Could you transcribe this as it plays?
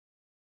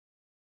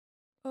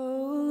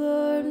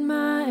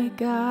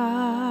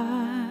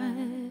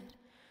God,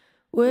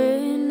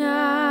 when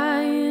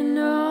I in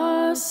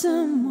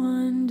awesome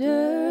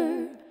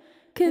wonder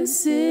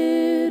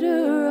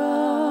consider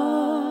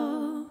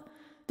all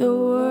the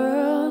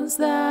worlds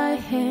thy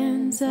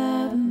hands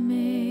have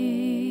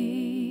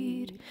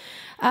made.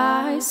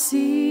 I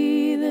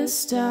see the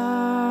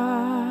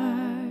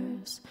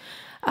stars,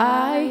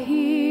 I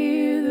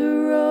hear the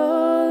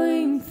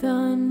rolling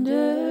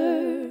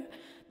thunder,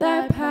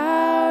 thy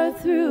power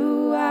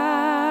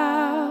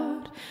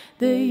throughout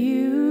the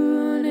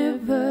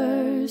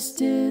universe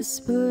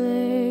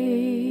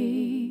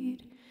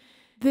displayed.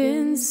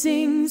 Then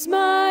sings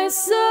my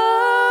soul,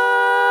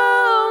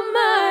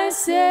 my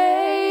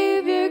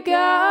Savior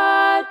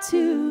God,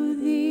 to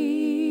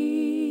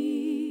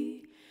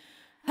thee.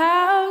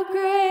 How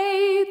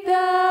great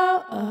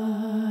thou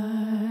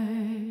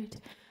art,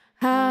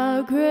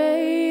 how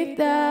great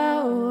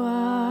thou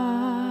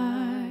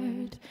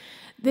art.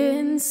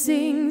 Then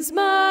sings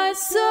my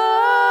soul,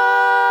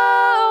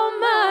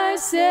 my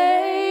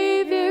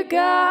Savior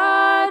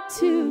God,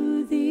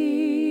 to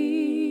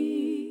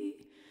thee.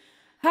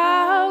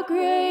 How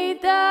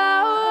great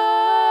thou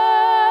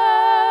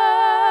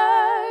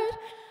art,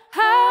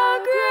 how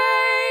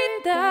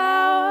great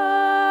thou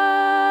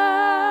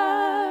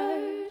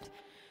art.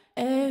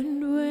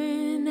 And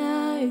when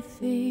I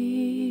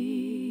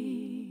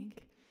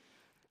think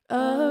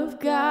of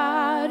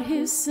God,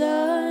 his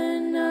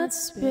Son not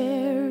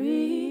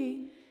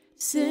sparing,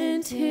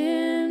 sent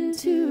him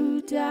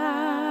to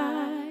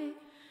die,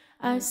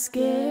 I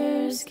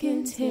scarce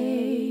can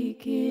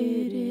take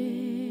it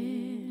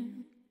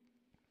in,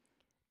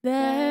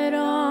 that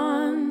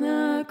on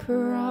the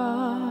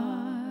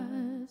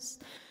cross,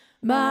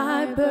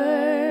 my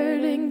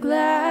burden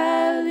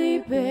gladly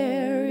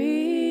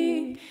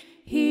bearing,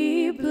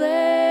 he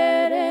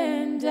bled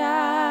and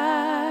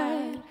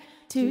died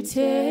to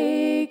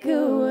take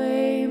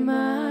away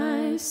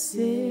my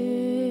sin.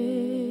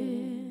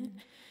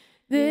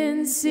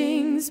 Then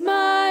sings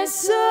my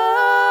soul,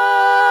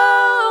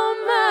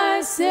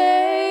 my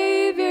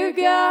Savior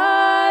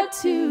God,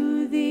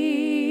 to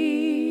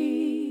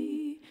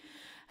thee.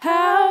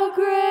 How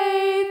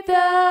great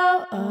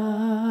thou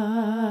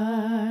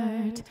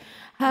art,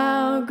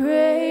 how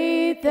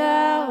great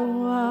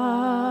thou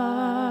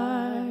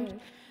art.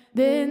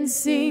 Then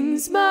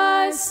sings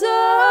my soul,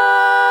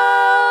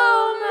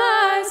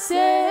 my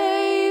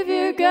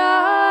Savior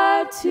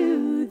God,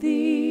 to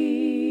thee.